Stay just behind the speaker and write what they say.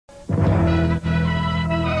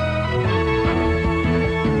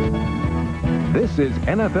This is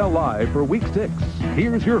NFL Live for Week 6.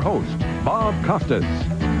 Here's your host, Bob Costas.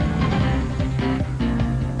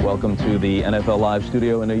 Welcome to the NFL Live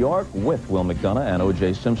studio in New York with Will McDonough and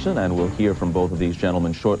O.J. Simpson, and we'll hear from both of these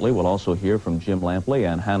gentlemen shortly. We'll also hear from Jim Lampley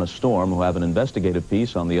and Hannah Storm, who have an investigative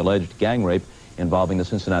piece on the alleged gang rape involving the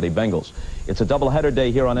Cincinnati Bengals. It's a doubleheader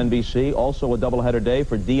day here on NBC, also a doubleheader day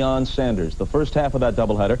for Deion Sanders. The first half of that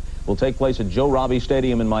doubleheader will take place at Joe Robbie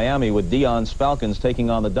Stadium in Miami with Deion's Falcons taking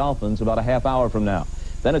on the Dolphins about a half hour from now.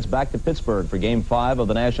 Then it's back to Pittsburgh for Game 5 of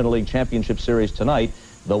the National League Championship Series tonight,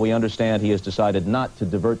 though we understand he has decided not to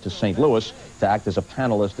divert to St. Louis to act as a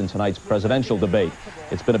panelist in tonight's presidential debate.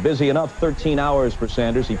 It's been a busy enough 13 hours for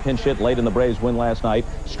Sanders. He pinch hit late in the Braves' win last night,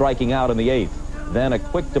 striking out in the 8th. Then a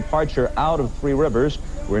quick departure out of Three Rivers.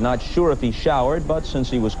 We're not sure if he showered, but since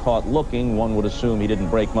he was caught looking, one would assume he didn't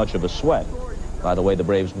break much of a sweat. By the way, the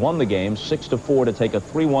Braves won the game 6-4 to take a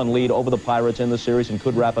 3-1 lead over the Pirates in the series and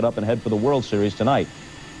could wrap it up and head for the World Series tonight.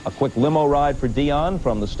 A quick limo ride for Deion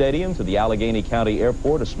from the stadium to the Allegheny County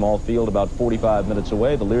Airport, a small field about 45 minutes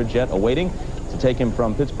away. The Learjet awaiting to take him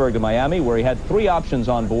from Pittsburgh to Miami, where he had 3 options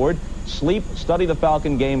on board: sleep, study the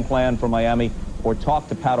Falcon game plan for Miami, or talk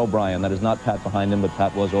to Pat O'Brien. That is not Pat behind him, but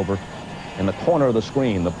Pat was over in the corner of the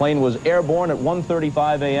screen. The plane was airborne at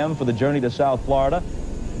 1:35 a.m. for the journey to South Florida,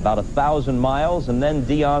 about 1,000 miles, and then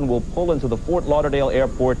Deion will pull into the Fort Lauderdale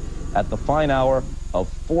Airport at the fine hour of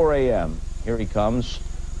 4 a.m. Here he comes.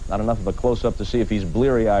 Not enough of a close-up to see if he's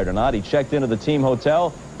bleary-eyed or not. He checked into the team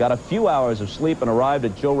hotel, got a few hours of sleep, and arrived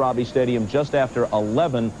at Joe Robbie Stadium just after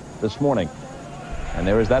 11 this morning. And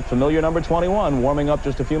there is that familiar number 21 warming up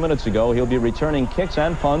just a few minutes ago. He'll be returning kicks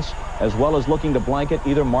and punts, as well as looking to blanket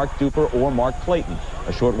either Mark Duper or Mark Clayton.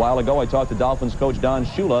 A short while ago, I talked to Dolphins coach Don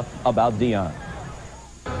Shula about Deion.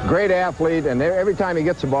 Great athlete, and every time he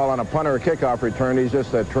gets the ball on a punt or a kickoff return, he's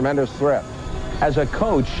just a tremendous threat. As a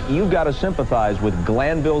coach, you've got to sympathize with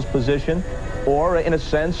Glanville's position, or in a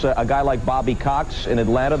sense, a guy like Bobby Cox in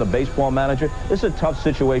Atlanta, the baseball manager. This is a tough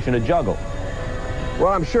situation to juggle. Well,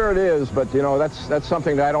 I'm sure it is, but, you know, that's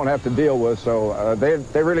something that I don't have to deal with, so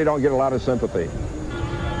they really don't get a lot of sympathy.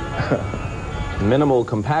 Minimal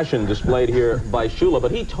compassion displayed here by Shula, but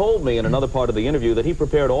he told me in another part of the interview that he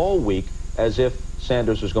prepared all week as if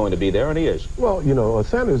Sanders was going to be there, and he is. Well, you know,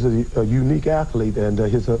 Sanders is a unique athlete, and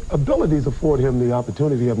his abilities afford him the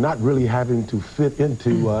opportunity of not really having to fit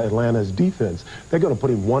into Atlanta's defense. They're going to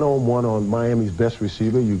put him one-on-one on Miami's best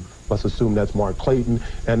receiver. You must assume that's Mark Clayton,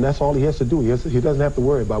 and that's all he has to do. He doesn't have to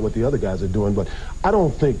worry about what the other guys are doing, but I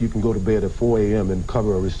don't think you can go to bed at 4 a.m. and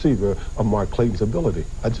cover a receiver of Mark Clayton's ability.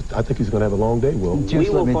 I think he's going to have a long day, Will. We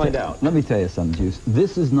will find out. Let me tell you something, Juice.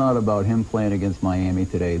 This is not about him playing against Miami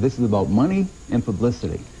today. This is about money and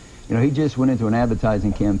publicity. You know, he just went into an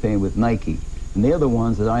advertising campaign with Nike, and they're the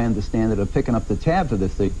ones that I understand that are picking up the tab for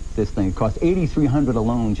this thing. It cost $8,300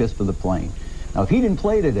 alone just for the plane. Now, if he didn't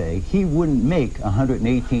play today, he wouldn't make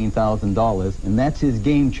 $118,000, and that's his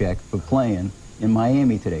game check for playing in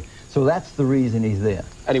Miami today. So that's the reason he's there.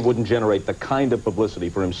 And he wouldn't generate the kind of publicity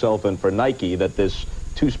for himself and for Nike that this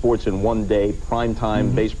 2 sports in 1 day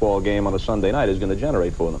primetime baseball game on a Sunday night is going to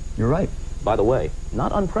generate for them. You're right. By the way,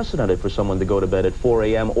 not unprecedented for someone to go to bed at 4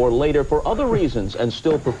 a.m. or later for other reasons and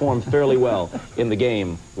still perform fairly well in the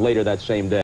game later that same day.